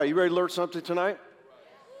Are you ready to learn something tonight?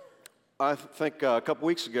 I think a couple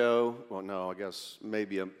weeks ago, well, no, I guess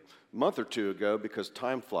maybe a month or two ago because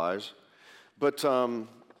time flies, but I'm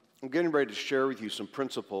getting ready to share with you some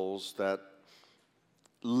principles that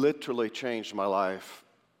literally changed my life.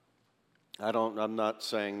 I'm not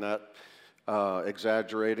saying that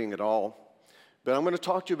exaggerating at all, but I'm going to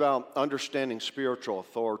talk to you about understanding spiritual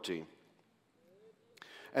authority.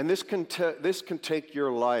 And this can take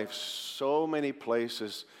your life so many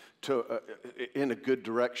places in a good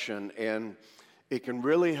direction, and it can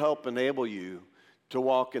really help enable you to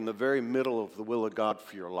walk in the very middle of the will of God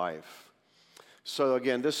for your life. So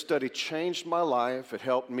again, this study changed my life. It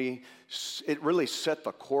helped me. It really set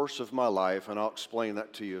the course of my life, and I'll explain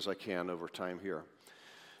that to you as I can over time here.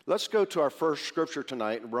 Let's go to our first scripture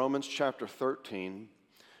tonight, Romans chapter 13,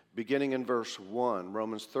 beginning in verse 1.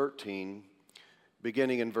 Romans 13,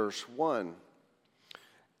 beginning in verse 1.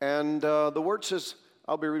 And the word says,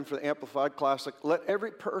 I'll be reading from the Amplified Classic, let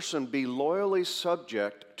every person be loyally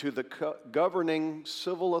subject to the governing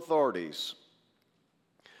civil authorities.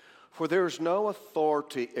 For there is no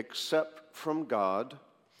authority except from God,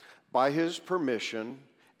 by His permission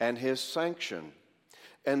and His sanction.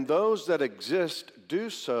 And those that exist do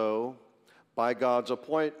so by God's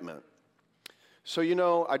appointment.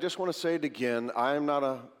 So, I just want to say it again. I am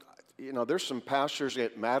not there's some pastors that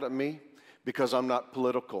get mad at me because I'm not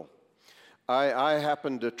political. I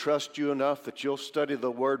happen to trust you enough that you'll study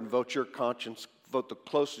the Word and vote your conscience, vote the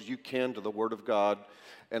closest you can to the Word of God.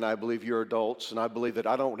 And I believe you're adults, and I believe that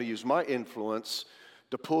I don't want to use my influence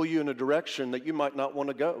to pull you in a direction that you might not want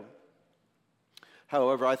to go.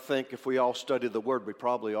 However, I think if we all study the Word, we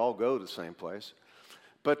probably all go to the same place.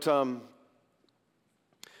 But,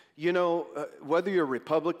 whether you're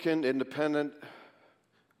Republican, Independent,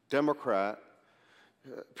 Democrat,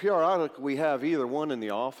 periodically we have either one in the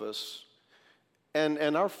office,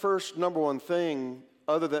 and our first number one thing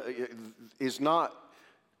is not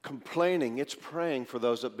complaining, it's praying for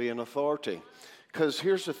those that be in authority. Because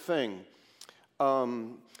here's the thing,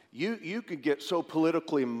 you could get so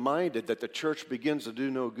politically minded that the church begins to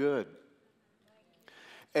do no good.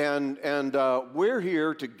 And we're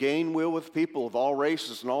here to gain will with people of all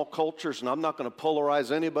races and all cultures, and I'm not going to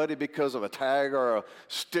polarize anybody because of a tag or a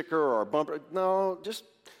sticker or a bumper. No,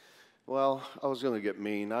 I was going to get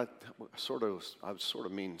mean. I was sort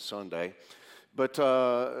of mean Sunday. But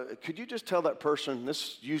could you just tell that person, this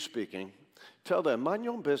is you speaking, tell them, mind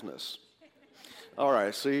your own business. All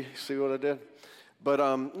right, see what I did? But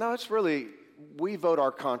no, it's really, we vote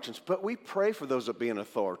our conscience, but we pray for those that be in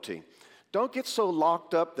authority. Don't get so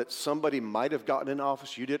locked up that somebody might have gotten in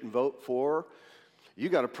office you didn't vote for. You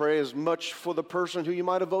got to pray as much for the person who you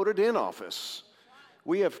might have voted in office.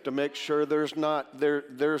 We have to make sure there's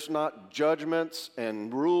not judgments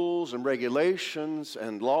and rules and regulations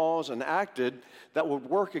and laws enacted that would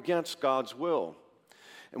work against God's will.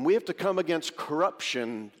 And we have to come against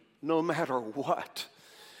corruption no matter what.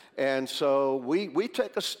 And so we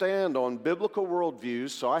take a stand on biblical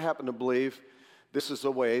worldviews, so I happen to believe this is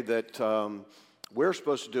the way that we're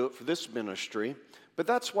supposed to do it for this ministry. But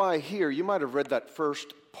that's why here, you might have read that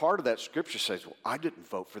first part of that scripture says, well, I didn't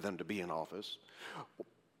vote for them to be in office.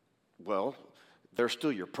 Well, they're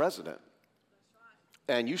still your president.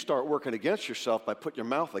 And you start working against yourself by putting your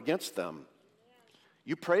mouth against them.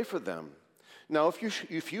 You pray for them. Now,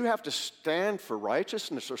 if you have to stand for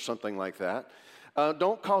righteousness or something like that,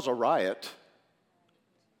 don't cause a riot.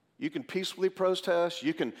 You can peacefully protest.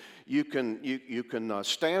 You can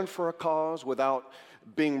stand for a cause without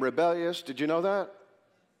being rebellious. Did you know that?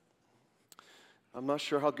 I'm not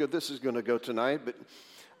sure how good this is going to go tonight,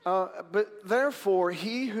 but therefore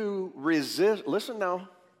he who resists. Listen now.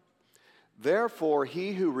 Therefore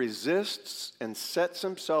he who resists and sets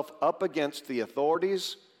himself up against the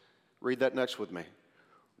authorities. Read that next with me.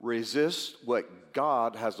 Resist what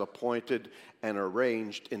God has appointed and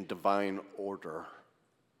arranged in divine order.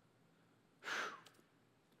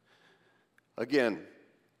 Again,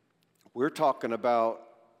 we're talking about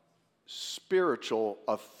spiritual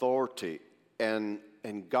authority, and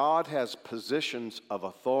God has positions of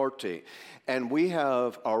authority, and we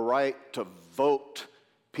have a right to vote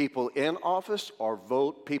people in office or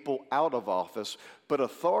vote people out of office, but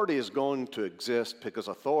authority is going to exist because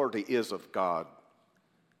authority is of God.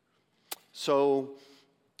 So,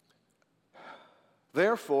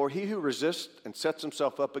 therefore, he who resists and sets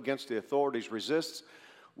himself up against the authorities resists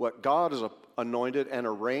what God has anointed and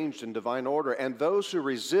arranged in divine order. And those who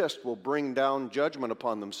resist will bring down judgment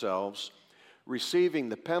upon themselves, receiving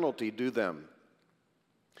the penalty due them.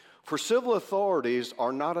 For civil authorities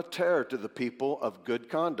are not a terror to the people of good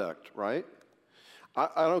conduct, right?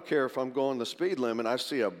 I don't care if I'm going the speed limit, I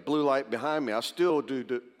see a blue light behind me, I still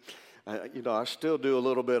do I still do a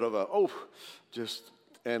little bit of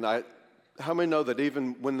how many know that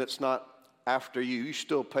even when it's not after you, you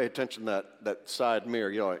still pay attention to that side mirror,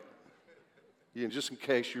 you're like, just in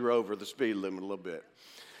case you're over the speed limit a little bit.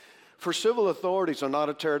 For civil authorities are not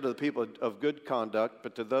a terror to the people of good conduct,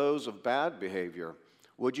 but to those of bad behavior.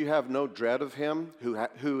 Would you have no dread of him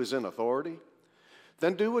who is in authority?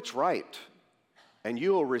 Then do what's right, and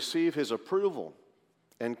you will receive his approval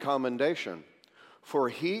and commendation, for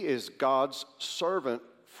he is God's servant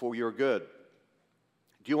for your good.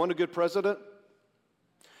 Do you want a good president?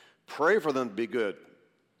 Pray for them to be good.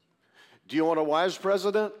 Do you want a wise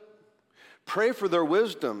president? Pray for their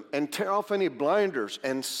wisdom and tear off any blinders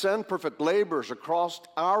and send perfect laborers across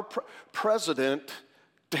our president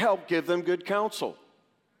to help give them good counsel.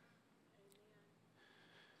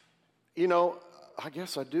 I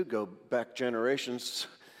guess I do go back generations,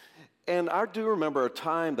 and I do remember a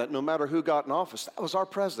time that no matter who got in office, that was our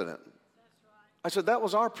president. I said, that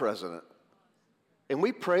was our president. And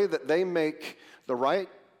we pray that they make the right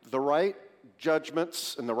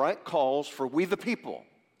judgments and the right calls for we the people.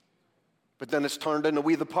 But then it's turned into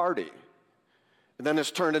we the party. And then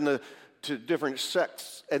it's turned into different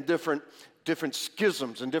sects and different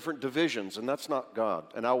schisms and different divisions. And that's not God.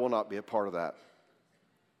 And I will not be a part of that.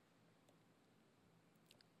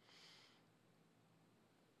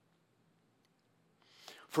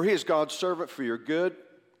 For he is God's servant for your good.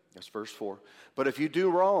 That's verse 4. But if you do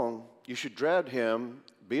wrong, you should dread him,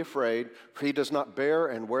 be afraid, for he does not bear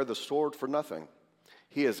and wear the sword for nothing.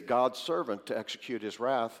 He is God's servant to execute his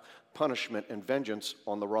wrath, punishment, and vengeance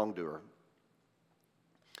on the wrongdoer.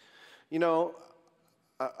 I'm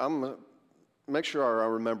going to make sure I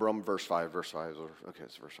remember I'm verse 5. Verse 5. Okay,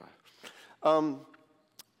 it's verse 5.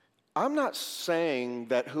 I'm not saying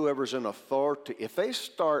that whoever's in authority, if they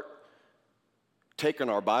start taking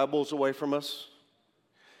our Bibles away from us,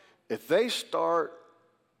 if they start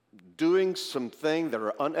doing some things that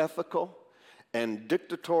are unethical and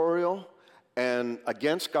dictatorial and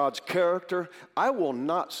against God's character, I will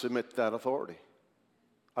not submit to that authority.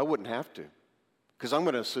 I wouldn't have to, because I'm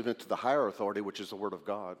going to submit to the higher authority, which is the Word of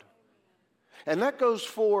God. And that goes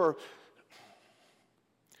for,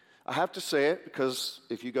 I have to say it, because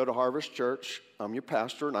if you go to Harvest Church, I'm your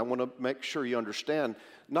pastor, and I want to make sure you understand,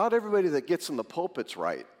 not everybody that gets in the pulpit's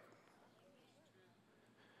right.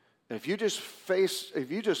 If you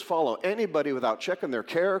just follow anybody without checking their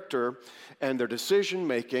character and their decision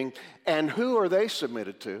making, and who are they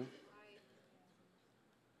submitted to?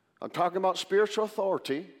 I'm talking about spiritual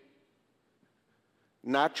authority,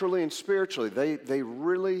 naturally and spiritually. They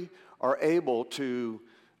really are able to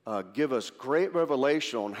give us great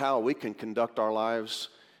revelation on how we can conduct our lives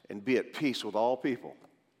and be at peace with all people,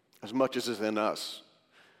 as much as is in us.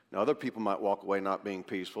 Now, other people might walk away not being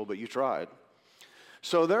peaceful, but you tried.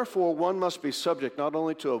 So therefore, one must be subject not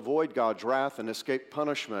only to avoid God's wrath and escape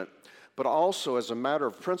punishment, but also as a matter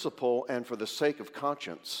of principle and for the sake of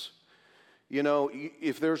conscience.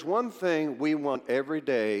 If there's one thing we want every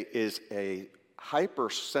day is a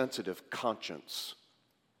hypersensitive conscience.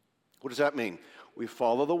 What does that mean? We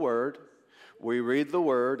follow the Word, we read the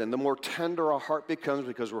Word, and the more tender our heart becomes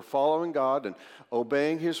because we're following God and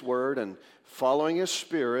obeying His Word and following His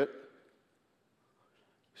Spirit.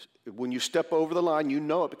 When you step over the line, you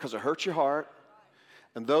know it because it hurts your heart.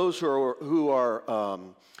 And those who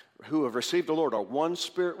have received the Lord are one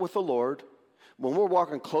spirit with the Lord. When we're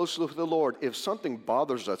walking closely with the Lord, if something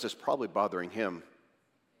bothers us, it's probably bothering Him.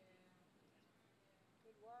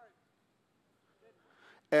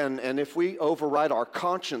 And if we override our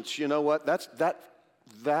conscience, you know what?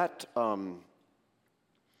 That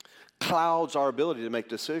clouds our ability to make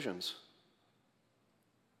decisions.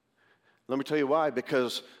 Let me tell you why.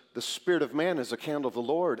 Because the spirit of man is a candle of the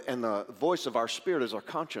Lord, and the voice of our spirit is our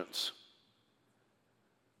conscience.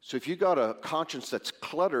 So if you got a conscience that's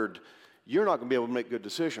cluttered, you're not going to be able to make good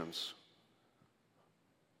decisions.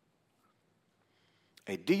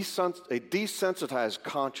 A desensitized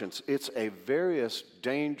conscience, it's a very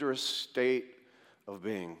dangerous state of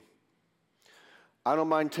being. I don't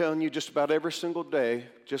mind telling you just about every single day,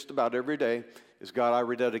 just about every day, is God, I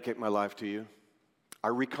rededicate my life to you. I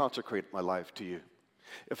reconsecrate my life to you.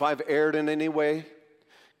 If I've erred in any way,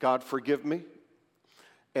 God, forgive me.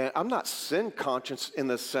 And I'm not sin conscious in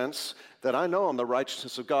the sense that I know I'm the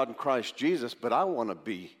righteousness of God in Christ Jesus, but I want to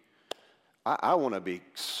be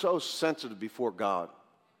so sensitive before God.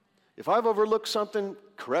 If I've overlooked something,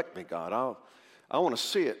 correct me, God. I want to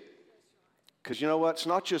see it. Because you know what? It's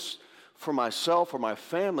not just for myself or my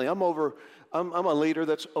family. I'm I'm a leader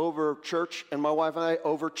that's over church, and my wife and I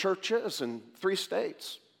over churches in 3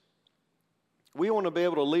 states. We want to be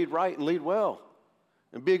able to lead right and lead well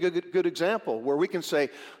and be a good example where we can say,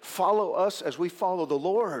 follow us as we follow the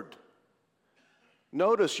Lord.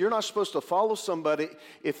 Notice, you're not supposed to follow somebody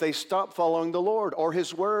if they stop following the Lord or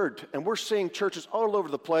His Word. And we're seeing churches all over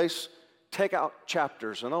the place take out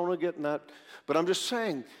chapters. And I don't want to get in that, but I'm just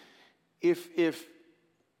saying, if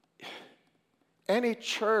any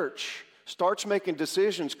church starts making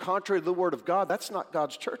decisions contrary to the Word of God, that's not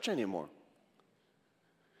God's church anymore.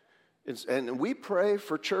 And we pray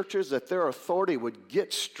for churches that their authority would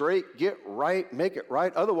get straight, get right, make it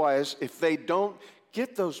right. Otherwise, if they don't,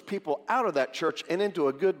 get those people out of that church and into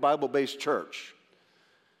a good Bible-based church.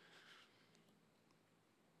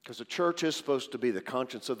 Because the church is supposed to be the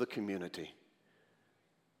conscience of the community.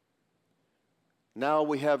 Now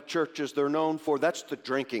we have churches they're known for, that's the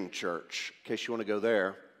drinking church, in case you want to go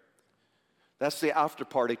there. That's the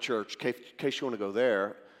after-party church, in case you want to go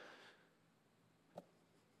there.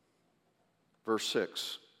 Verse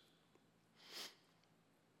 6.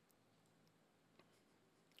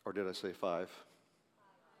 Or did I say 5?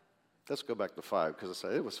 Let's go back to 5, because I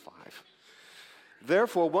said it was 5.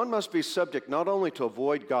 Therefore, one must be subject not only to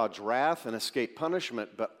avoid God's wrath and escape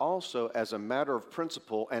punishment, but also as a matter of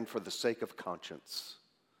principle and for the sake of conscience.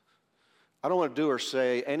 I don't want to do or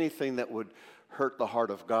say anything that would hurt the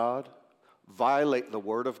heart of God, violate the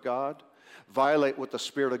Word of God, violate what the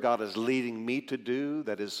Spirit of God is leading me to do,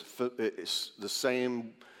 that is the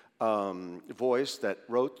same voice that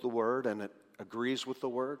wrote the Word and it agrees with the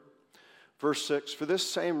Word. Verse 6, for this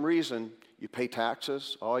same reason, you pay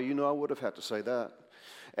taxes. Oh, you know I would have had to say that.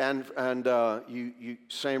 And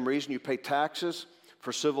same reason you pay taxes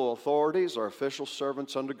for civil authorities or official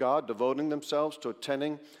servants under God, devoting themselves to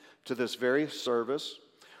attending to this very service.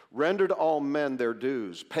 Render to all men their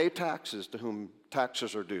dues. Pay taxes to whom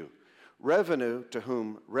taxes are due. Revenue to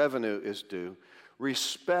whom revenue is due.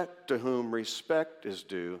 Respect to whom respect is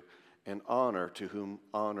due. And honor to whom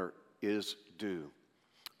honor is due.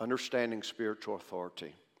 Understanding spiritual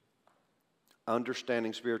authority.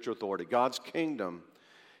 Understanding spiritual authority. God's kingdom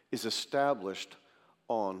is established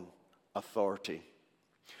on authority.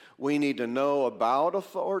 We need to know about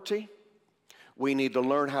authority. We need to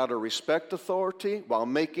learn how to respect authority while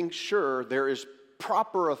making sure there is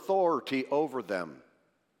proper authority over them.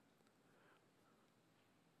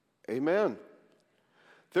 Amen.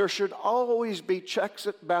 There should always be checks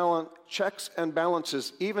and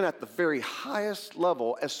balances, even at the very highest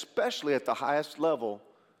level, especially at the highest level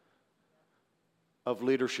of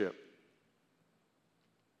leadership.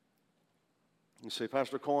 You say,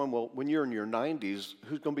 Pastor Cohen, well, when you're in your 90s,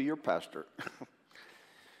 who's going to be your pastor?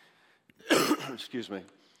 Excuse me.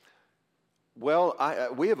 Well,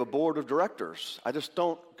 we have a board of directors. I just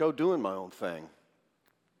don't go doing my own thing.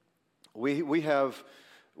 We have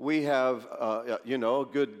a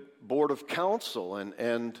good board of counsel,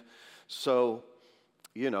 and so,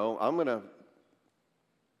 I'm going to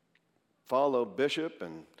follow Bishop,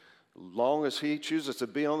 and long as he chooses to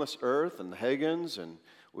be on this earth, and Hagins, and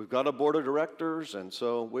we've got a board of directors, and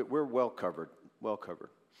so we're well covered.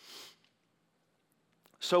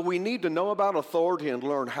 So we need to know about authority and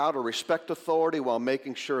learn how to respect authority while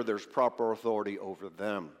making sure there's proper authority over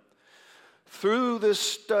them. Through this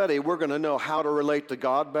study, we're going to know how to relate to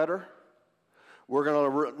God better. We're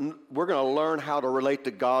going to learn how to relate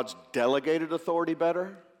to God's delegated authority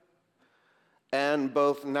better, and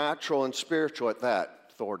both natural and spiritual at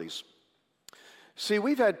that, authorities. See,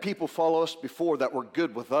 we've had people follow us before that were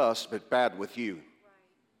good with us, but bad with you.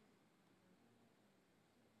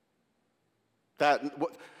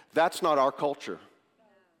 That's not our culture.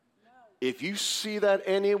 If you see that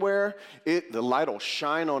anywhere, the light will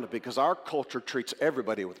shine on it, because our culture treats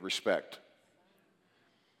everybody with respect.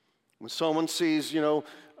 When someone sees,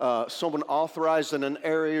 someone authorized in an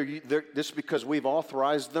area, this is because we've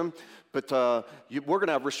authorized them, but we're going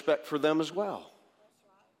to have respect for them as well.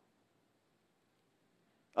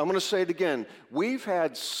 I'm going to say it again. We've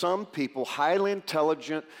had some people, highly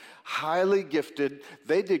intelligent, highly gifted,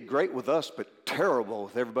 they did great with us, but terrible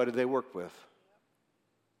with everybody they worked with.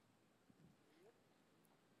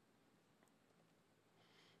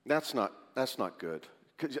 That's not good.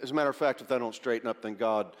 As a matter of fact, if they don't straighten up, then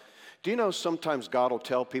God... Do you know sometimes God will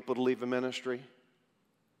tell people to leave a ministry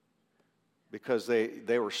because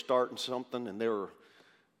they were starting something and they were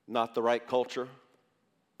not the right culture,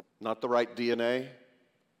 not the right DNA?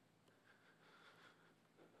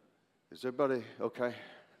 Is everybody okay?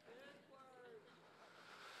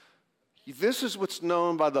 This is what's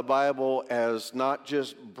known by the Bible as not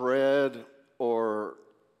just bread or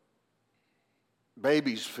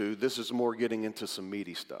baby's food. This is more getting into some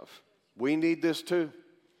meaty stuff. We need this too.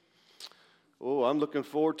 Oh, I'm looking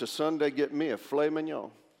forward to Sunday getting me a filet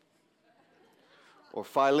mignon or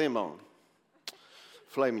filet mignon.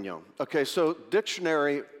 Filet mignon. Okay, so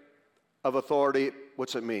dictionary of authority,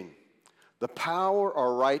 what's it mean? The power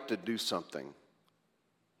or right to do something,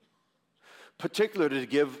 particularly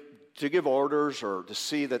to give orders or to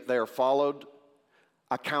see that they are followed.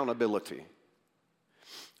 Accountability.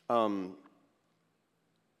 I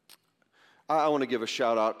want to give a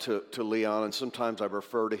shout out to Leon, and sometimes I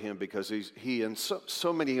refer to him because he and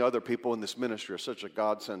so many other people in this ministry are such a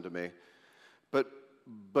godsend to me.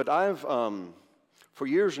 But I've for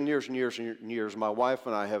years and years and years and years, my wife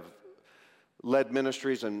and I have led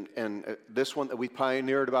ministries, and this one that we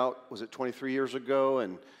pioneered about, was it 23 years ago,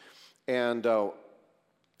 and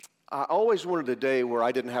I always wanted a day where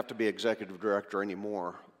I didn't have to be executive director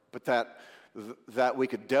anymore, but that we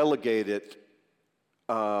could delegate it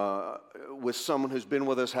with someone who's been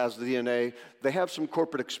with us, has the DNA. They have some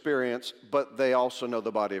corporate experience, but they also know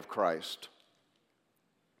the body of Christ.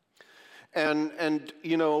 And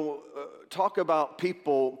you know, talk about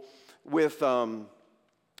people with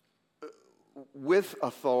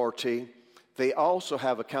authority. They also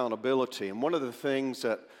have accountability. And one of the things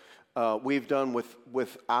that we've done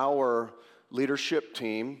with our leadership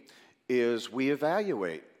team is we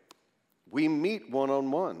evaluate. We meet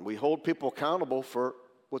one-on-one. We hold people accountable for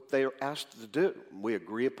what they are asked to do. We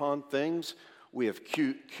agree upon things. We have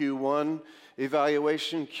Q1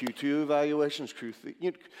 evaluation, Q2 evaluations, Q3.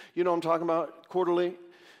 You know what I'm talking about? Quarterly,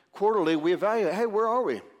 we evaluate. Hey, where are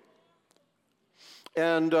we?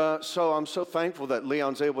 And so I'm so thankful that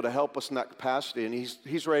Leon's able to help us in that capacity, and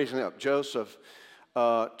he's raising up Joseph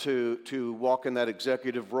to walk in that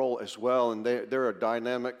executive role as well. And they're a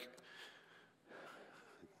dynamic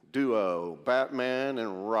duo, Batman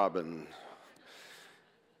and Robin.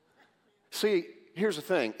 See, here's the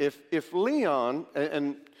thing. If Leon,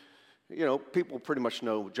 and you know, people pretty much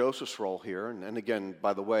know Joseph's role here, and again,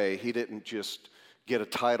 by the way, he didn't just get a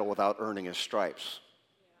title without earning his stripes.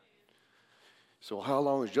 So how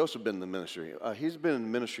long has Joseph been in the ministry? He's been in the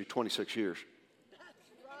ministry 26 years.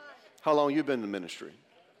 How long have you been in the ministry?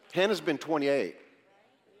 Hannah's been 28.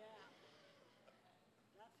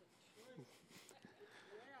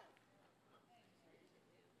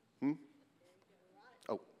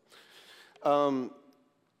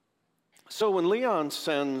 So when Leon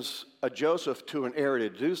sends a Joseph to an area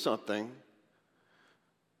to do something,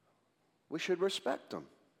 we should respect them.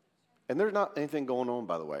 And there's not anything going on,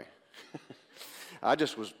 by the way. I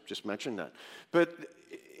just mentioning that. But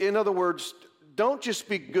in other words, don't just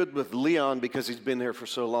be good with Leon because he's been here for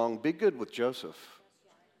so long. Be good with Joseph.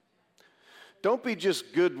 Don't be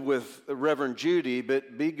just good with Reverend Judy,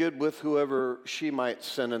 but be good with whoever she might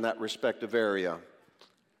send in that respective area.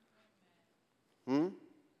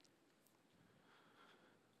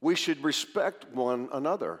 We should respect one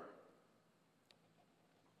another.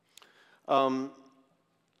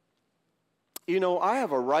 You know, I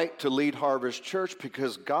have a right to lead Harvest Church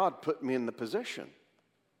because God put me in the position.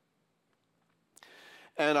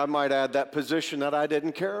 And I might add that position that I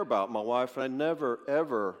didn't care about. My wife and I never,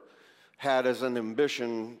 ever had as an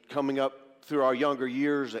ambition coming up through our younger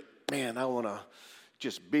years that, man, I want to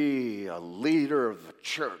just be a leader of the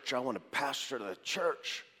church. I want to pastor the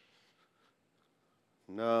church.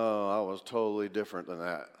 No, I was totally different than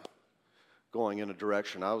that. Going in a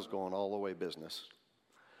direction, I was going all the way business.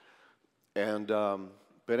 And,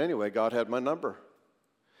 but anyway, God had my number.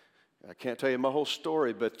 I can't tell you my whole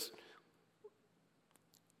story, but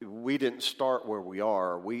we didn't start where we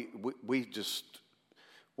are. We just,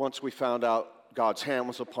 once we found out God's hand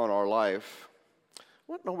was upon our life,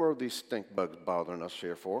 what in the world are these stink bugs bothering us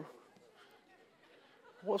here for?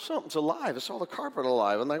 Well, something's alive. It's all the carpet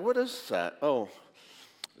alive. I'm like, what is that? Oh,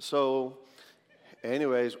 so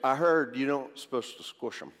anyways, I heard you don't supposed to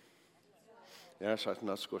squish them. Yes, I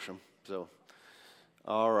not squish them. So,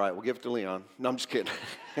 all right, we'll give it to Leon. No, I'm just kidding.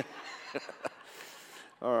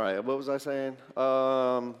 All right, what was I saying?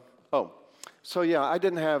 So yeah, I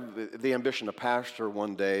didn't have the ambition to pastor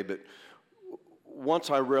one day, but once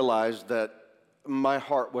I realized that my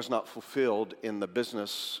heart was not fulfilled in the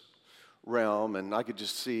business realm, and I could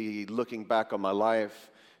just see, looking back on my life,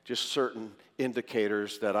 just certain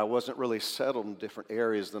indicators that I wasn't really settled in different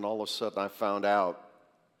areas, then all of a sudden I found out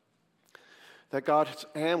that God's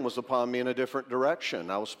hand was upon me in a different direction.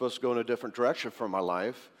 I was supposed to go in a different direction for my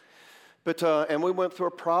life. But, and we went through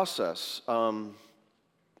a process.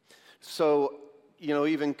 So, you know,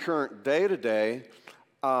 even current day to day,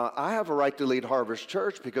 I have a right to lead Harvest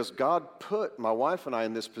Church because God put my wife and I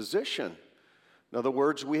in this position. In other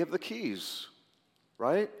words, we have the keys.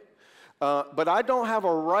 right? But I don't have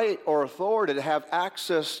a right or authority to have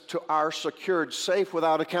access to our secured safe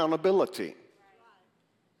without accountability.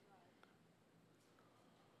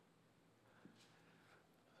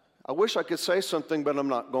 I wish I could say something, but I'm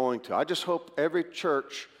not going to. I just hope every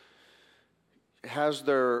church has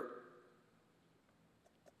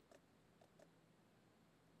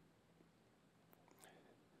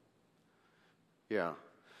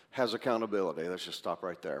has accountability. Let's just stop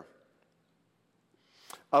right there.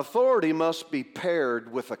 Authority must be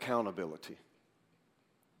paired with accountability.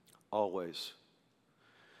 Always.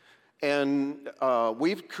 And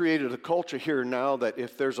we've created a culture here now that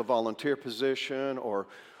if there's a volunteer position or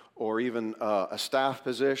even a staff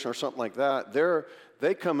position or something like that,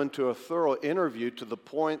 they come into a thorough interview to the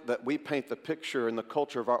point that we paint the picture in the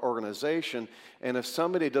culture of our organization. And if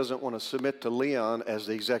somebody doesn't want to submit to Leon as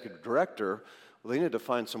the executive director, well, they need to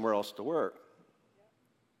find somewhere else to work.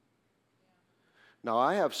 Now,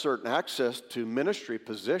 I have certain access to ministry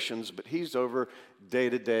positions, but he's over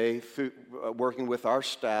day-to-day working with our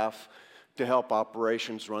staff to help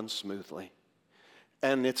operations run smoothly.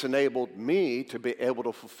 And it's enabled me to be able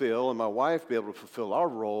to fulfill, and my wife be able to fulfill our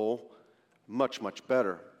role much, much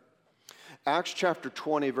better. Acts chapter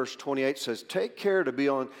 20, verse 28 says, Take care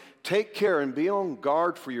and be on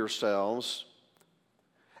guard for yourselves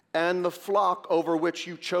and the flock over which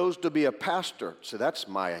you chose to be a pastor. So that's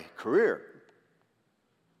my career.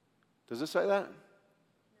 Does it say that?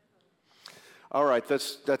 All right,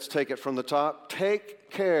 let's take it from the top. Take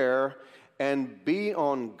care and be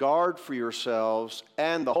on guard for yourselves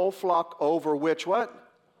and the whole flock over which what?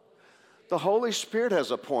 The Holy Spirit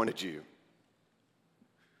has appointed you.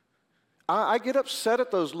 I get upset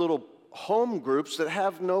at those little home groups that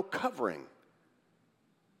have no covering.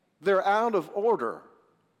 They're out of order.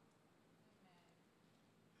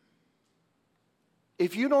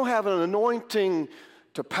 If you don't have an anointing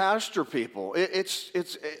to pastor people,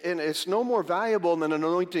 it's no more valuable than an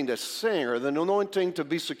anointing to sing or an anointing to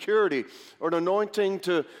be security or an anointing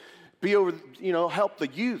to be over, help the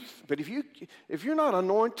youth. But if you're not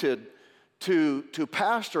anointed to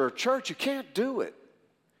pastor a church, you can't do it.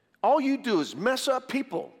 All you do is mess up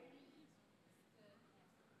people.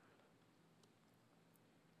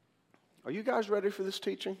 Are you guys ready for this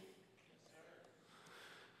teaching?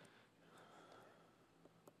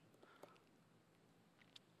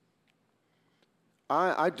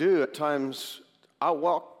 I do at times. I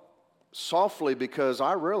walk softly because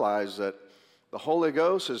I realize that the Holy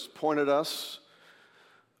Ghost has pointed us,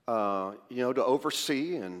 to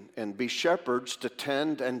oversee and be shepherds, to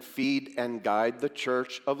tend and feed and guide the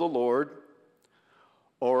church of the Lord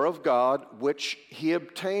or of God, which he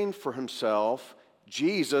obtained for himself,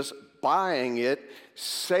 Jesus buying it,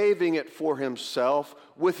 saving it for himself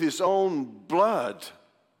with his own blood.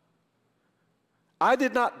 I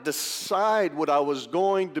did not decide what I was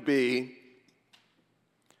going to be.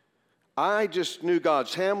 I just knew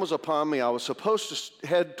God's hand was upon me. I was supposed to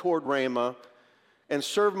head toward Rhema and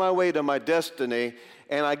serve my way to my destiny.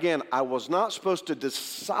 And again, I was not supposed to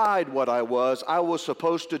decide what I was. I was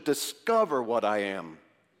supposed to discover what I am.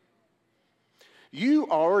 You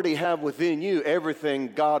already have within you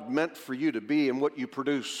everything God meant for you to be and what you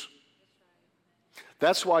produce.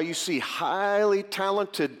 That's why you see highly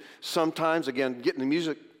talented, sometimes, again, get in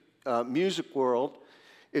the music world,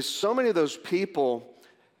 is so many of those people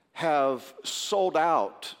have sold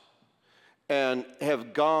out and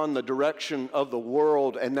have gone the direction of the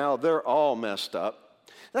world, and now they're all messed up.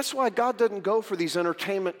 That's why God doesn't go for these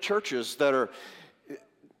entertainment churches they're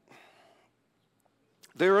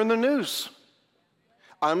in the news.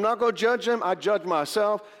 I'm not going to judge them. I judge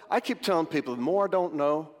myself. I keep telling people, the more I don't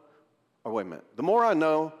know, the more I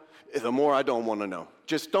know, the more I don't want to know.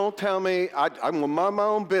 Just don't tell me. I'm going to mind my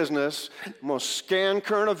own business. I'm going to scan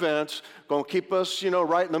current events. Going to keep us,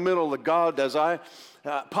 right in the middle of God as I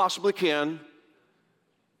possibly can.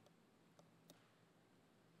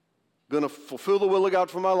 Going to fulfill the will of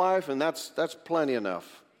God for my life, and that's plenty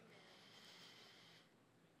enough.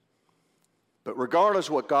 But regardless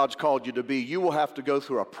of what God's called you to be, you will have to go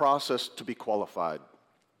through a process to be qualified.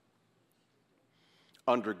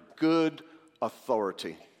 Under good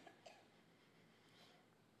authority.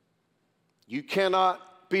 You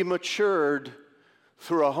cannot be matured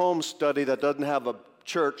through a home study that doesn't have a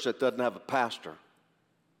church, that doesn't have a pastor.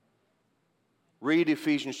 Read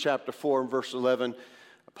Ephesians chapter 4 and verse 11.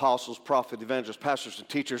 Apostles, prophets, evangelists, pastors, and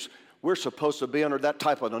teachers, we're supposed to be under that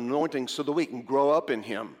type of anointing so that we can grow up in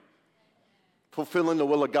Him. Fulfilling the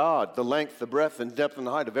will of God, the length, the breadth, and depth, and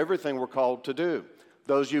the height of everything we're called to do.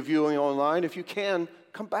 Those of you viewing online, if you can,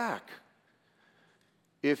 come back.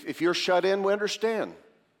 If you're shut in, we understand.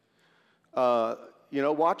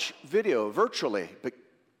 watch video virtually, but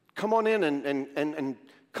come on in and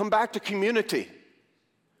come back to community.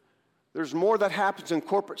 There's more that happens in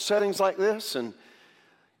corporate settings like this, and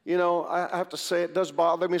I have to say it does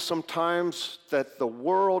bother me sometimes that the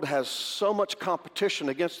world has so much competition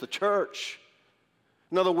against the church.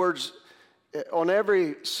 In other words, on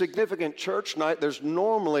every significant church night, there's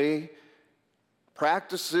normally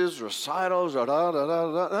practices, recitals, and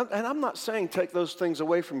I'm not saying take those things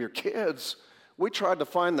away from your kids. We tried to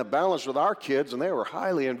find the balance with our kids, and they were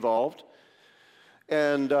highly involved.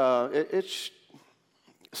 And it's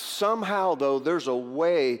somehow, though, there's a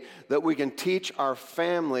way that we can teach our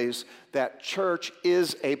families that church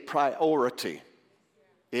is a priority.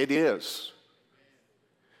 It is.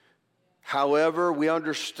 However, we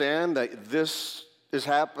understand that this is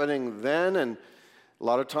happening then, and a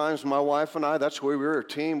lot of times my wife and I, that's where we were a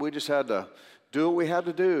team. We just had to do what we had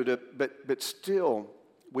to do, but still,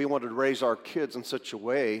 we wanted to raise our kids in such a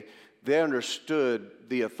way they understood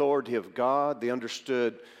the authority of God, they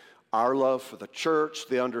understood our love for the church,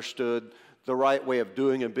 they understood the right way of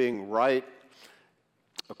doing and being right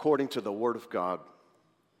according to the Word of God.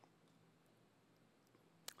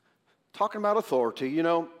 Talking about authority,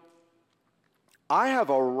 I have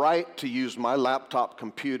a right to use my laptop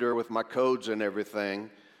computer with my codes and everything,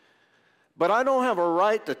 but I don't have a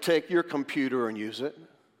right to take your computer and use it.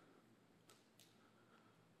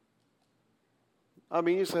 I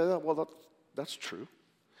mean, you say that, well, that's true.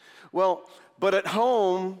 Well, but at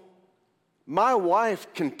home, my wife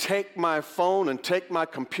can take my phone and take my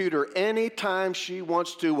computer anytime she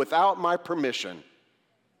wants to without my permission.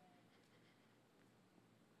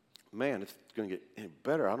 Man, it's going to get any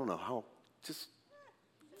better. I don't know how. This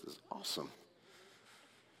is awesome.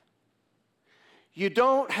 You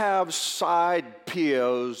don't have side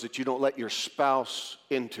POs that you don't let your spouse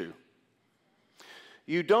into.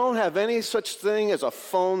 You don't have any such thing as a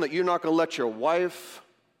phone that you're not going to let your wife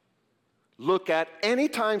look at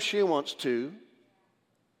anytime she wants to.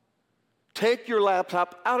 Take your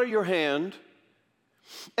laptop out of your hand,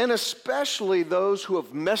 and especially those who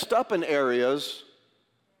have messed up in areas.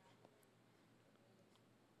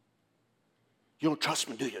 You don't trust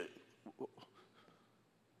me, do you?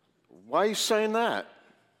 Why are you saying that?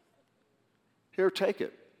 Here, take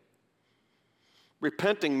it.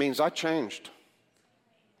 Repenting means I changed.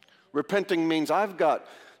 Repenting means I've got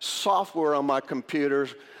software on my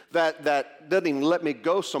computers that doesn't even let me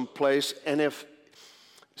go someplace, and if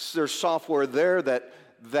there's software there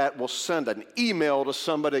that will send an email to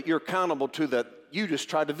somebody that you're accountable to that you just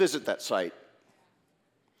tried to visit that site.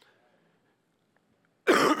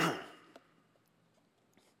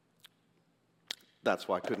 That's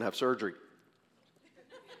why I couldn't have surgery.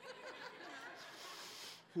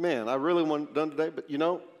 Man, I really want it done today, but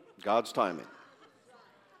God's timing.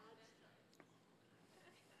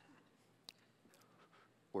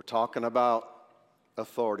 We're talking about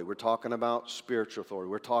authority. We're talking about spiritual authority.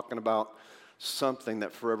 We're talking about something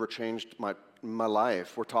that forever changed my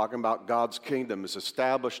life. We're talking about God's kingdom is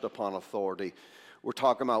established upon authority. We're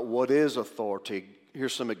talking about what is authority.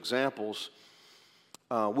 Here's some examples.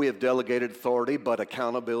 We have delegated authority, but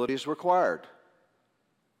accountability is required.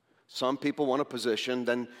 Some people want a position,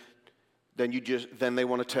 then they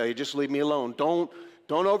want to tell you, just leave me alone. Don't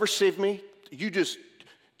oversee me. You just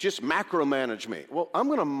macromanage me. Well, I'm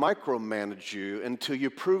going to micromanage you until you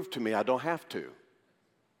prove to me I don't have to.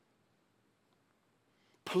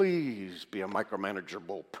 Please be a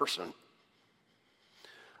micromanageable person.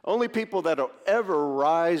 Only people that will ever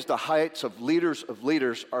rise to heights of leaders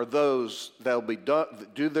are those that will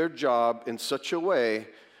do their job in such a way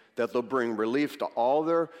that they'll bring relief to all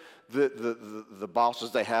the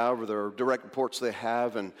bosses they have or their direct reports they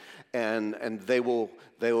have, and they will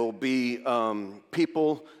be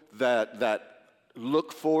people that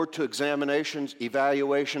look forward to examinations,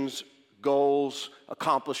 evaluations, goals,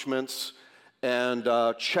 accomplishments, and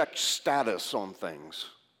check status on things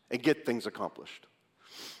and get things accomplished.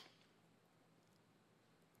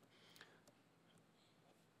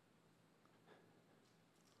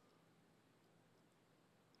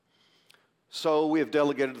 So we have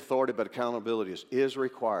delegated authority, but accountability is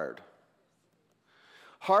required.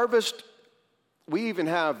 Harvest, we even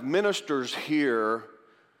have ministers here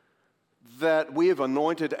that we have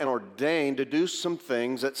anointed and ordained to do some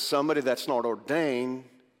things that somebody that's not ordained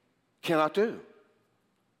cannot do.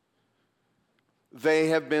 They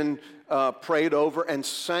have been prayed over and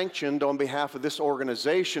sanctioned on behalf of this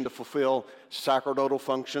organization to fulfill sacerdotal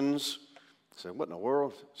functions. I said, what in the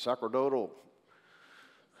world? Sacerdotal?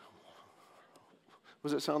 What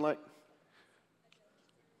does it sound like?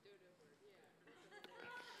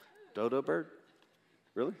 Dodo bird?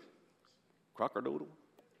 Really? Crocodile?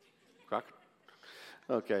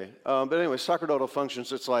 Okay. But anyway, sacerdotal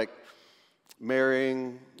functions, it's like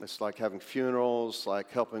marrying, it's like having funerals,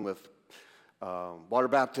 like helping with water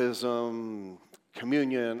baptism,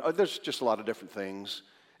 communion. There's just a lot of different things.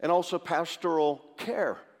 And also pastoral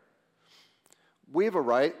care. We have a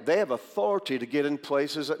right, they have authority to get in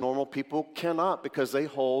places that normal people cannot because they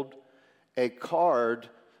hold a card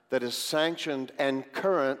that is sanctioned and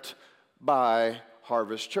current by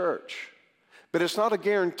Harvest Church. But it's not a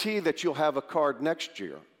guarantee that you'll have a card next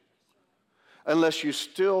year unless you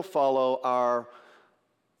still follow our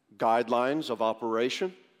guidelines of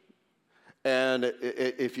operation and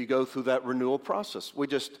if you go through that renewal process. We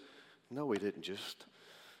just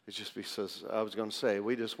it's just because I was going to say,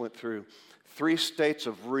 we just went through 3 states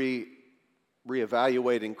of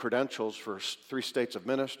reevaluating credentials for 3 states of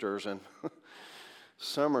ministers, and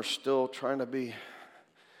some are still trying to be,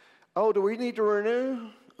 oh, do we need to renew?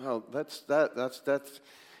 Oh, that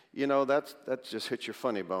just hits your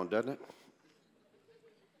funny bone, doesn't it?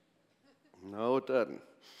 No, it doesn't.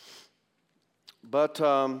 But,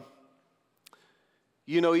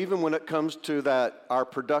 even when it comes to our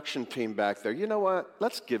production team back there, you know what?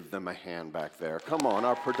 Let's give them a hand back there. Come on,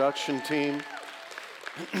 our production team.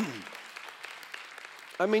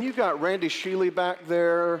 I mean, you got Randy Sheely back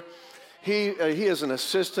there. He is an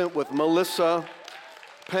assistant with Melissa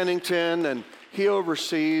Pennington, and he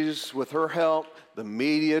oversees, with her help, the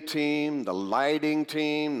media team, the lighting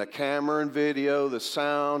team, the camera and video, the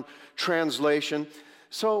sound, translation.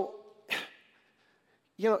 So,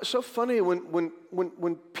 it's so funny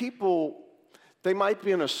when people, they might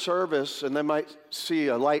be in a service and they might see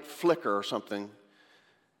a light flicker or something,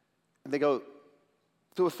 and they go,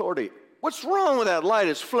 through authority, what's wrong with that light?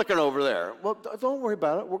 It's flickering over there. Well, don't worry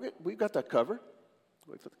about it. We've got that covered.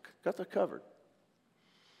 We've got that covered.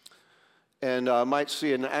 And I might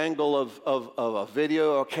see an angle of a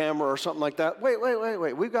video or camera or something like that. Wait.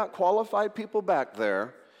 We've got qualified people back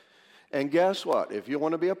there. And guess what? If you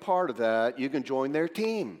want to be a part of that, you can join their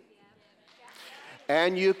team.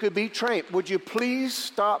 And you could be trained. Would you please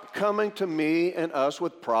stop coming to me and us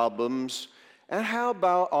with problems? And how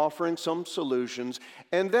about offering some solutions?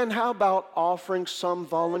 And then how about offering some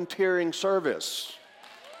volunteering service?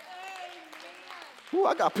 Ooh,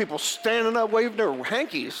 I got people standing up waving their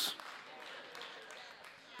hankies.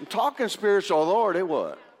 I'm talking spiritual authority,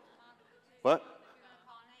 what? What?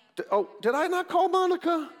 Did I not call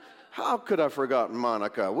Monica? How could I have forgotten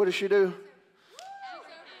Monica? What does she do?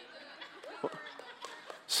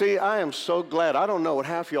 See, I am so glad. I don't know what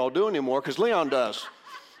half y'all do anymore because Leon does.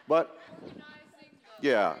 But,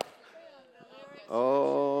 yeah.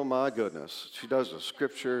 Oh, my goodness. She does the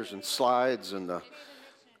scriptures and slides and I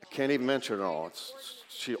can't even mention it all.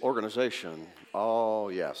 She organization. Oh,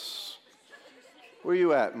 yes. Where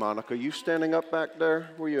you at, Monica? You standing up back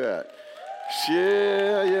there? Where you at?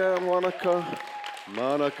 Yeah, Monica.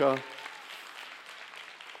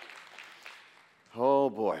 Oh,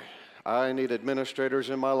 boy. I need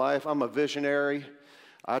administrators in my life. I'm a visionary.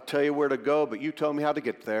 I tell you where to go, but you tell me how to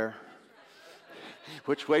get there.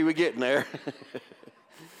 Which way we getting there?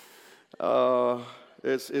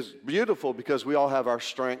 It's beautiful because we all have our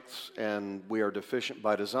strengths and we are deficient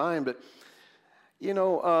by design. But,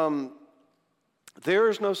 there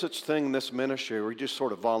is no such thing in this ministry where you just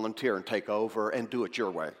sort of volunteer and take over and do it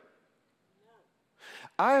your way.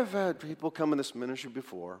 I've had people come in this ministry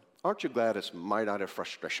before. Aren't you glad it's my night of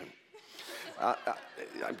frustration? I'm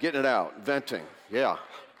getting it out, venting, yeah.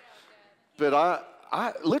 But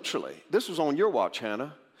I literally, this was on your watch,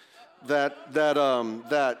 Hannah, that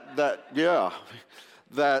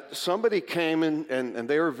somebody came in and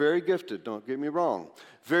they were very gifted, don't get me wrong.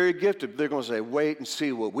 Very gifted. They're going to say, wait and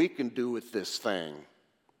see what we can do with this thing.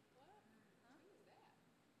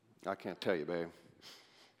 I can't tell you, babe.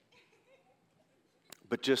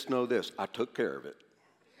 But just know this, I took care of it.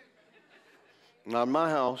 Not in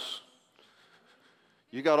my house.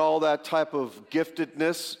 You got all that type of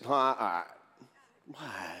giftedness. Why?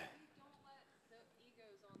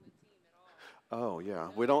 Oh, yeah.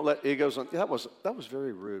 We don't let egos on. That was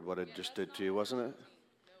very rude what I just did to you, wasn't it?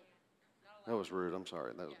 That was rude. I'm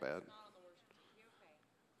sorry. That was bad.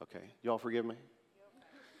 Okay. Y'all forgive me?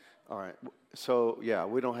 All right. So, yeah,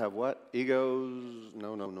 we don't have what? Egos?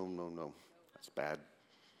 No. That's bad.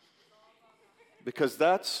 Because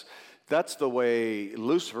that's the way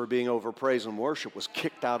Lucifer, being over praise and worship, was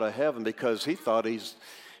kicked out of heaven because he thought he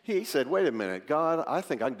said, wait a minute, God, I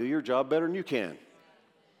think I can do your job better than you can.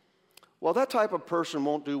 Well, that type of person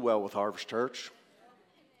won't do well with Harvest Church.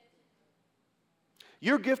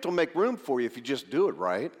 Your gift will make room for you if you just do it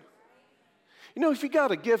right. If you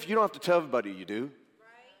got a gift, you don't have to tell everybody you do.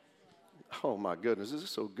 Oh my goodness, this is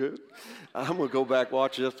so good. I'm going to go back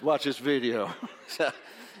watch this video.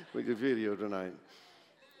 We did video tonight.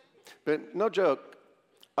 But no joke,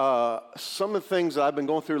 some of the things that I've been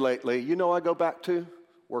going through lately, I go back to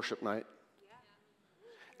worship night.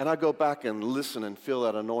 And I go back and listen and feel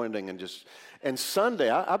that anointing and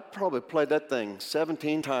Sunday, I probably played that thing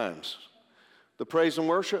 17 times. The praise and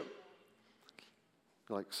worship,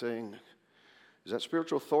 like saying, is that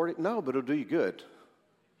spiritual authority? No, but it'll do you good.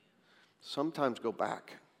 Sometimes go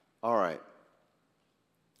back. All right.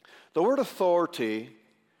 The word authority,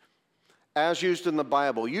 as used in the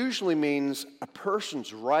Bible, usually means a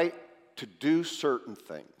person's right to do certain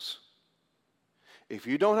things. If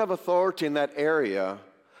you don't have authority in that area,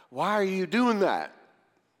 why are you doing that?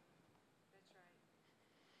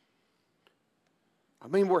 I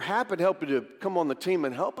mean, we're happy to help you to come on the team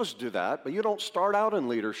and help us do that, but you don't start out in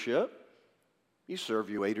leadership. You serve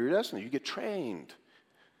your way to your destiny. You get trained.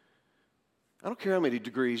 I don't care how many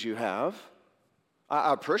degrees you have.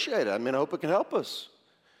 I appreciate it. I mean, I hope it can help us.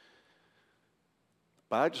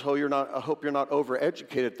 But I just hope you're not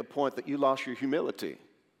overeducated at the point that you lost your humility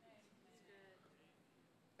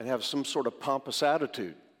and have some sort of pompous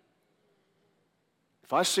attitude.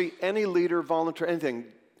 If I see any leader volunteer anything,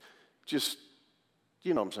 just,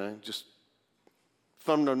 you know what I'm saying, just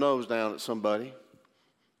thumb their nose down at somebody.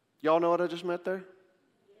 Y'all know what I just meant there? Yeah.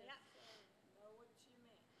 Know what you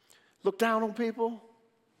meant. Look down on people?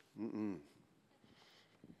 Mm-mm.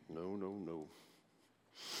 No.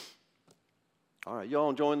 All right, y'all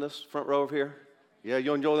enjoying this front row over here? Yeah,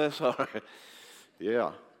 you enjoy this? All right.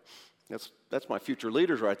 Yeah. That's my future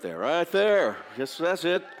leaders right there. Right there. Yes, that's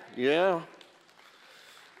it. Yeah.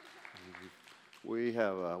 We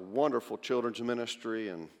have a wonderful children's ministry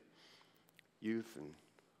and youth and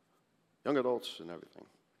young adults and everything.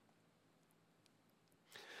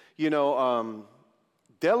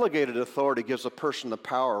 Delegated authority gives a person the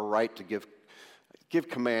power or right to give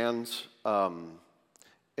commands. And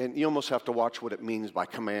you almost have to watch what it means by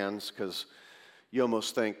commands, because you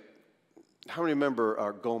almost think, how many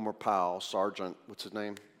remember Gomer Powell, Sergeant, what's his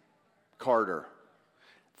name? Carter.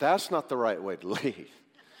 That's not the right way to lead.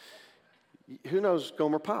 Who knows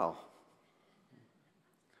Gomer Powell?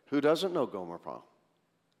 Who doesn't know Gomer Powell?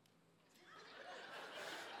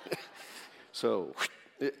 So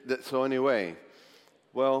anyway,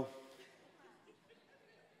 well,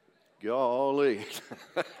 golly.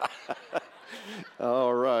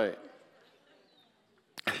 All right.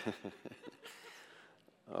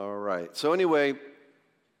 All right. So anyway,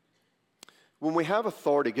 when we have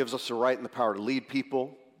authority, it gives us the right and the power to lead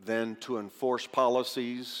people, then to enforce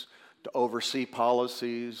policies, to oversee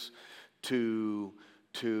policies, to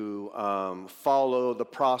follow the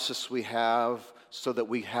process we have so that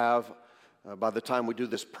we have, by the time we do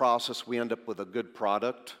this process, we end up with a good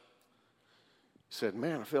product. He said,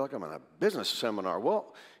 man, I feel like I'm in a business seminar.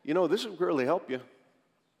 Well, this would really help you.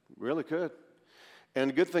 Really could. And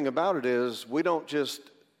the good thing about it is we don't just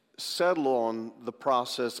settle on the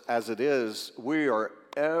process as it is. We are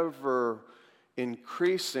ever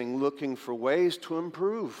increasing, looking for ways to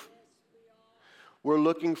improve. We're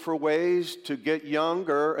looking for ways to get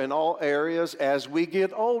younger in all areas as we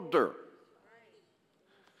get older.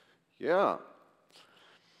 Yeah.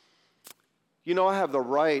 I have the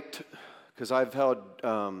right, because I've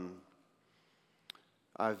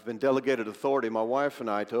been delegated authority, my wife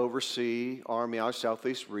and I, to oversee RMEI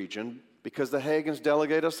Southeast region because the Hagans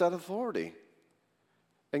delegate us that authority.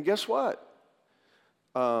 And guess what?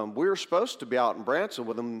 We were supposed to be out in Branson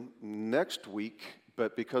with them next week,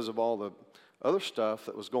 but because of all the other stuff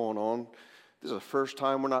that was going on, this is the first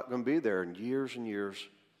time we're not going to be there in years and years.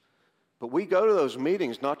 But we go to those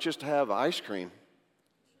meetings not just to have ice cream.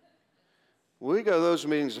 We go to those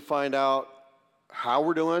meetings to find out how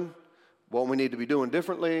we're doing, what we need to be doing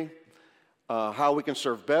differently, how we can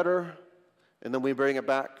serve better, and then we bring it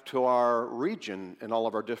back to our region and all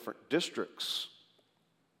of our different districts.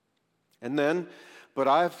 But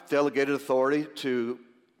I've delegated authority to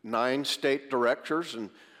 9 state directors,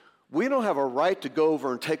 and we don't have a right to go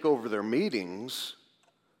over and take over their meetings,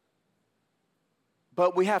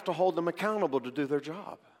 but we have to hold them accountable to do their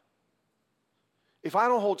job. If I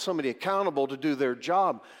don't hold somebody accountable to do their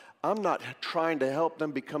job, I'm not trying to help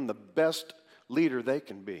them become the best leader they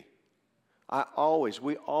can be.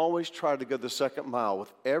 We always try to go the second mile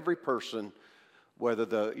with every person, whether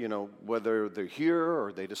they're here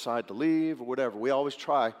or they decide to leave or whatever. We always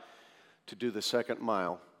try to do the second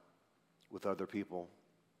mile with other people.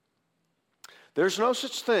 There's no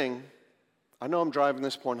such thing. I know I'm driving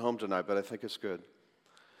this point home tonight, but I think it's good.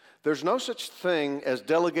 There's no such thing as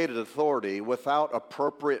delegated authority without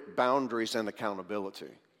appropriate boundaries and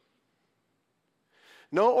accountability.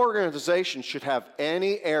 No organization should have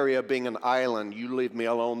any area being an island. You leave me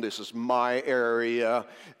alone. This is my area.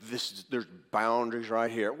 There's boundaries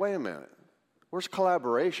right here. Wait a minute. Where's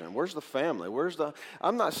collaboration? Where's the family?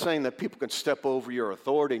 I'm not saying that people can step over your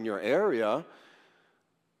authority in your area,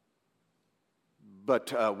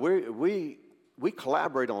 but we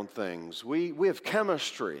collaborate on things. We have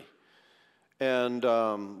chemistry, and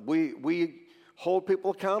we hold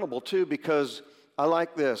people accountable too, because I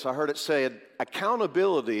like this. I heard it said,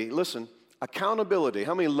 accountability. Listen, accountability.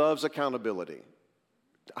 How many loves accountability?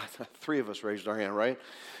 3 of us raised our hand, right?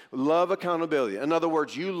 Love accountability. In other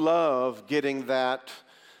words, you love getting that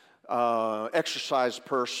exercise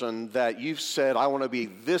person that you've said, I want to be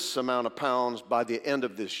this amount of pounds by the end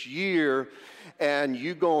of this year, and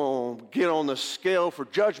you go get on the scale for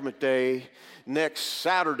Judgment Day next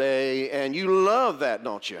Saturday, and you love that,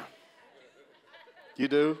 don't you? You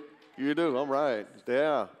do? You do. I'm right.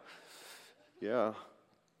 Yeah. Yeah.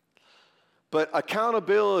 But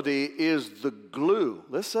accountability is the glue.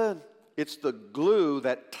 Listen, it's the glue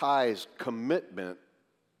that ties commitment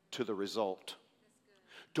to the result.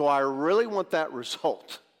 Do I really want that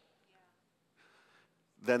result?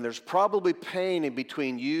 Then there's probably pain in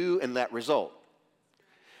between you and that result.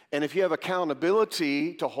 And if you have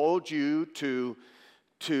accountability to hold you to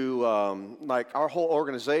like our whole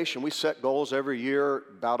organization, we set goals every year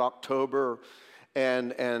about October,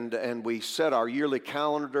 and we set our yearly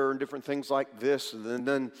calendar and different things like this, and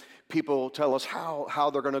then people tell us how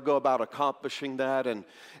they're going to go about accomplishing that,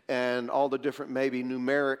 and all the different maybe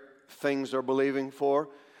numeric things they're believing for.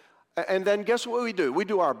 And then guess what we do? We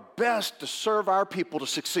do our best to serve our people to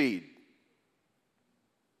succeed.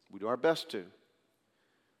 We do our best to.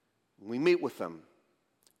 We meet with them.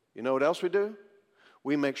 You know what else we do?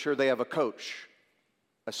 We make sure they have a coach,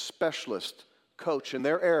 a specialist coach in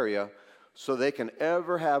their area, so they can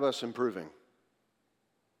ever have us improving.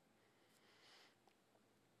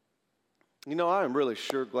 You know, I am really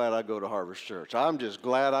sure glad I go to Harvest Church. I'm just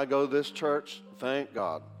glad I go to this church. Thank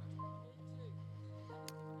God.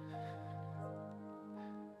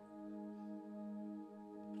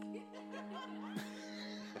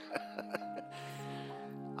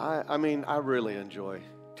 I really enjoy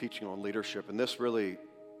teaching on leadership, and this really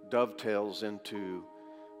dovetails into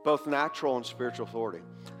both natural and spiritual authority.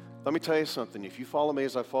 Let me tell you something. If you follow me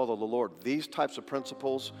as I follow the Lord, these types of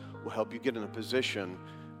principles will help you get in a position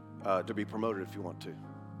to be promoted if you want to.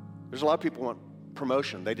 There's a lot of people who want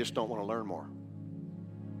promotion. They just don't want to learn more.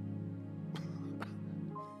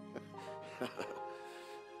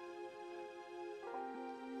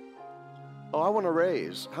 Oh, I want to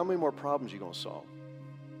raise. How many more problems are you going to solve?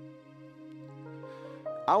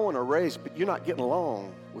 I want to raise, but you're not getting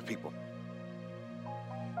along with people.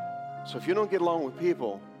 So if you don't get along with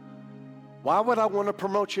people, why would I want to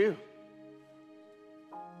promote you?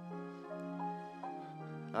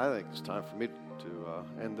 I think it's time for me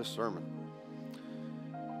to end this sermon.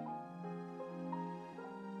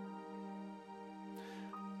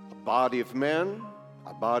 A body of men,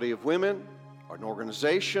 a body of women, an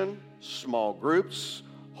organization, small groups,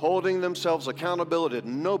 holding themselves accountable to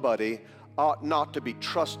nobody ought not to be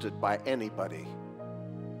trusted by anybody.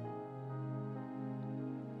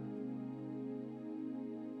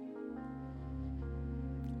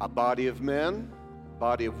 A body of men,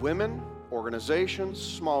 body of women, organizations,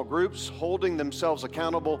 small groups, holding themselves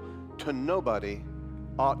accountable to nobody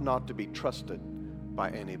ought not to be trusted by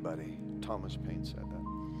anybody. Thomas Paine said that.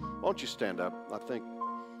 Why don't you stand up? I think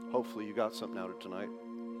hopefully you got something out of tonight.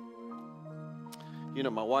 You know,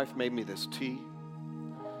 my wife made me this tea.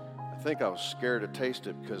 I think I was scared to taste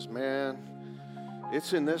it because, man,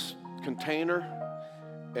 it's in this container.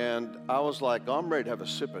 And I was like, I'm ready to have a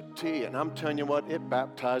sip of tea. And I'm telling you what, it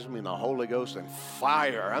baptized me in the Holy Ghost and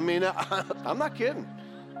fire. I mean, I'm not kidding.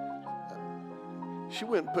 She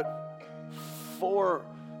went and put 4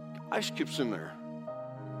 ice cubes in there.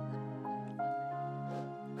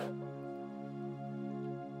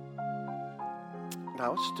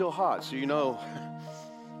 Now, it's still hot, so you know,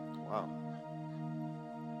 wow.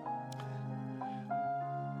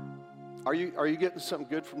 Are you getting something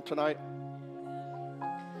good from tonight?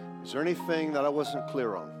 Is there anything that I wasn't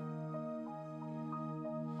clear on?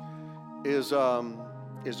 Is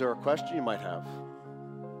there a question you might have?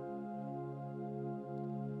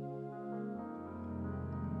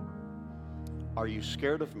 Are you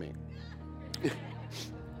scared of me?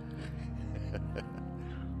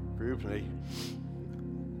 Group me.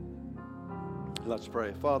 Let's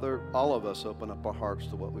pray. Father, all of us open up our hearts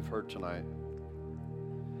to what we've heard tonight.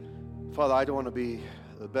 Father, I don't want to be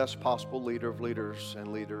the best possible leader of leaders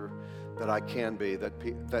and leader that I can be, that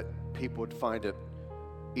people would find it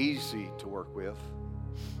easy to work with.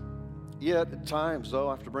 Yet at times, though,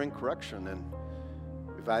 I have to bring correction and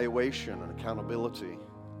evaluation and accountability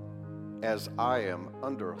as I am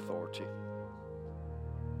under authority.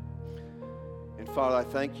 And Father, I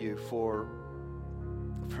thank you for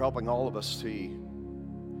helping all of us see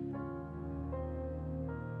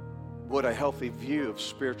what a healthy view of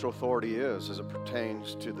spiritual authority is as it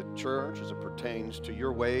pertains to the church, as it pertains to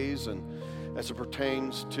your ways, and as it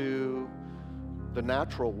pertains to the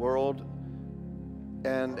natural world,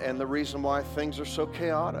 and the reason why things are so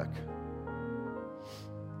chaotic.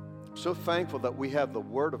 I'm so thankful that we have the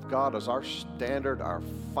Word of God as our standard, our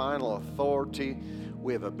final authority.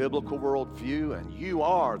 We have a biblical worldview, and you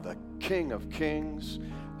are the King of Kings,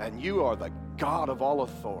 and you are the God of all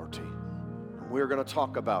authority. We're going to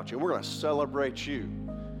talk about you. We're going to celebrate you.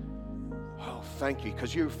 Oh, thank you,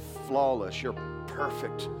 because you're flawless. You're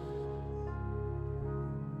perfect.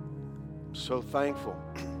 I'm so thankful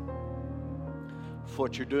for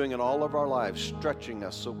what you're doing in all of our lives, stretching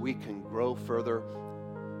us so we can grow further.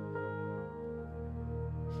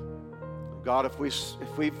 God, if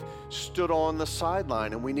we've stood on the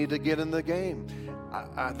sideline and we need to get in the game,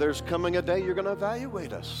 there's coming a day you're going to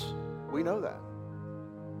evaluate us. We know that,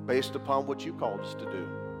 based upon what you called us to do.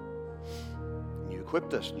 And you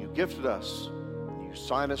equipped us, and you gifted us, and you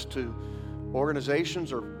assign us to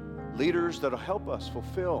organizations or leaders that'll help us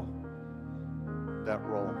fulfill that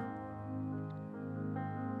role.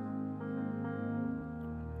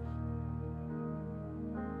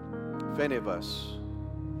 If any of us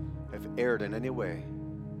have erred in any way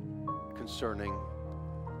concerning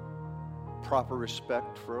proper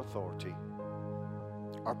respect for authority,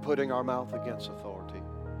 or putting our mouth against authority,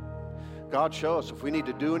 God, show us if we need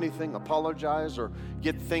to do anything, apologize, or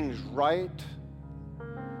get things right.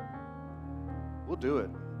 We'll do it.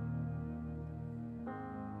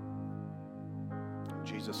 In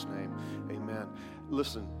Jesus' name, amen.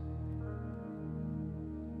 Listen,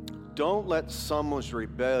 don't let someone's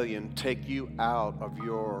rebellion take you out of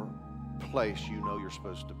your place you know you're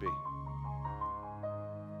supposed to be.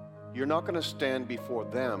 You're not going to stand before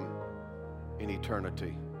them in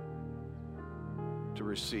eternity to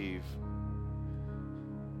receive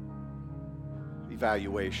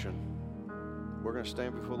evaluation. We're going to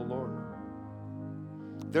stand before the Lord.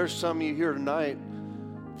 There's some of you here tonight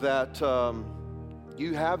that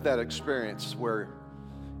you have that experience where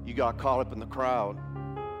you got caught up in the crowd.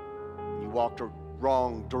 You walked a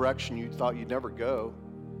wrong direction you thought you'd never go.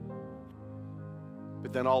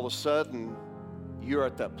 But then all of a sudden, you're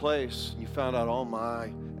at that place and you found out, oh my,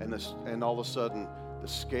 and all of a sudden the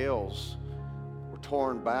scales were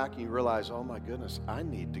torn back and you realize, oh my goodness, I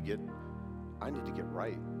need to get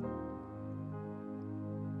right.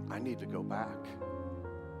 I need to go back.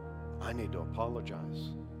 I need to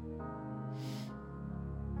apologize.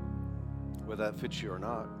 Whether that fits you or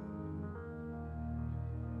not,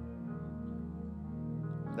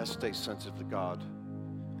 let's stay sensitive to God.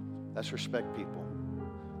 Let's respect people.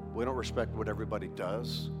 We don't respect what everybody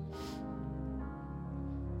does.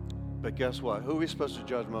 But guess what? Who are we supposed to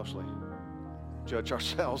judge mostly? Judge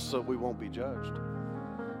ourselves so we won't be judged.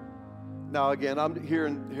 Now again, I'm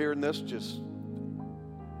hearing this just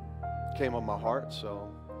came on my heart. So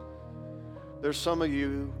there's some of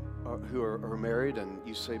you who are married and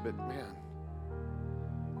you say, but man,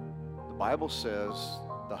 the Bible says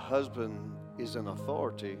the husband is in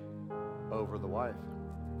authority over the wife.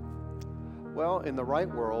 Well, in the right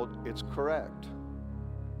world, it's correct.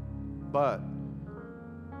 But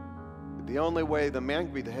the only way the man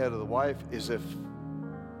can be the head of the wife is if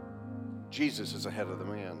Jesus is the head of the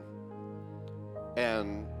man.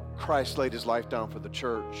 And Christ laid his life down for the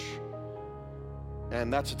church.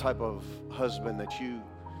 And that's the type of husband that you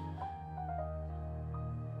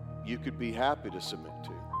could be happy to submit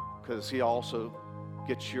to, because he also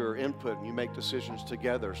gets your input and you make decisions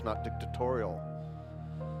together. It's not dictatorial.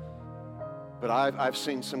 But I've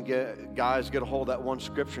seen some guys get a hold of that one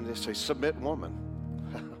scripture and they say, submit woman.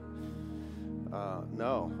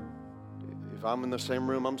 No. If I'm in the same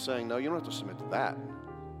room, I'm saying, no, you don't have to submit to that.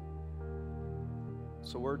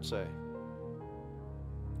 What's the word say?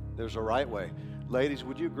 There's a right way. Ladies,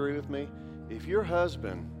 would you agree with me? If your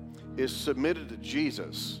husband is submitted to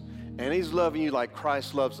Jesus and he's loving you like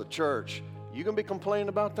Christ loves the church, you gonna be complaining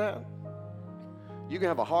about that? You gonna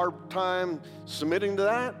have a hard time submitting to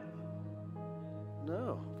that?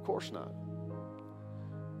 No, of course not.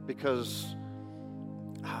 Because,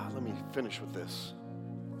 let me finish with this.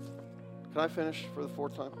 Can I finish for the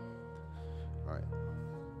fourth time? All right.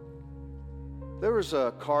 There was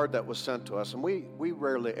a card that was sent to us, and we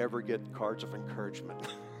rarely ever get cards of encouragement.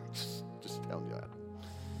 just telling you that.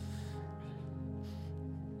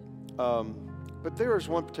 But there was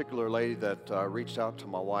one particular lady that reached out to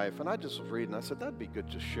my wife, and I just was reading. I said, that'd be good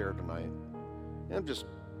to share tonight. And I'm just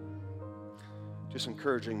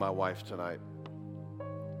encouraging my wife tonight.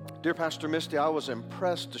 Dear Pastor Misty, I was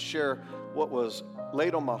impressed to share what was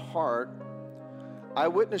laid on my heart. I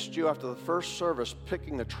witnessed you after the first service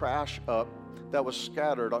picking the trash up that was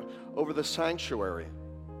scattered over the sanctuary.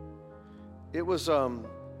 It was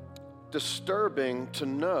disturbing to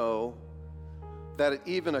know that it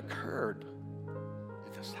even occurred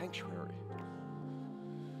in the sanctuary.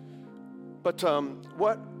 But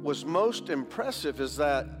what was most impressive is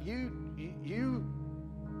that you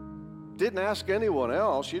didn't ask anyone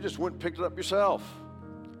else. You just went and picked it up yourself.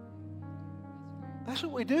 That's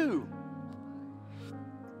what we do.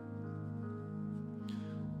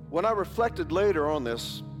 When I reflected later on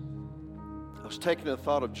this, I was taking the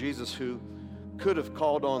thought of Jesus, who could have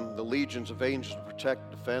called on the legions of angels to protect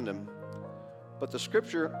and defend him, but the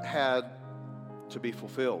scripture had to be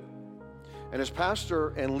fulfilled. And as pastor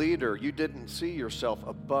and leader, you didn't see yourself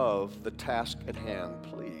above the task at hand,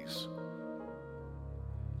 please.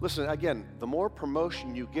 Listen, again, the more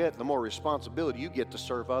promotion you get, the more responsibility you get to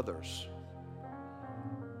serve others.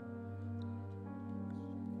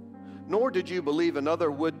 Nor did you believe another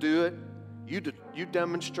would do it. You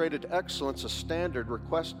demonstrated excellence, a standard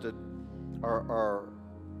requested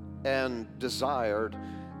and desired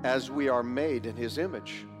as we are made in his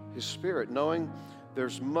image, his spirit. Knowing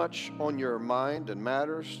there's much on your mind and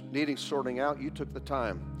matters needing sorting out, you took the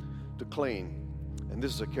time to clean. And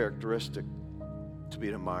this is a characteristic to be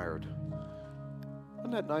admired.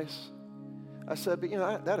 Isn't that nice? I said,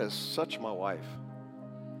 but that is such my wife.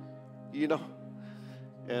 We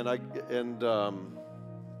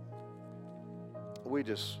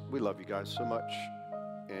love you guys so much,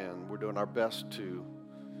 and we're doing our best to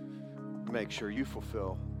make sure you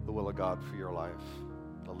fulfill the will of God for your life,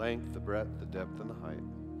 the length, the breadth, the depth, and the height.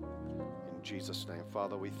 In Jesus' name,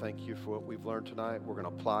 Father, we thank you for what we've learned tonight. We're going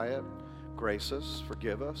to apply it. Grace us,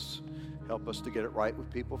 forgive us, help us to get it right with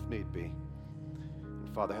people if need be. And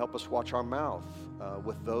Father, help us watch our mouth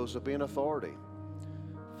with those that be in authority.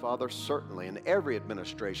 Father, certainly in every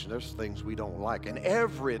administration, there's things we don't like in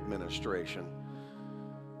every administration.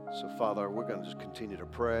 So, Father, we're going to just continue to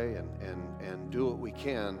pray and do what we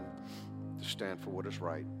can to stand for what is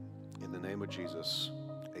right. In the name of Jesus.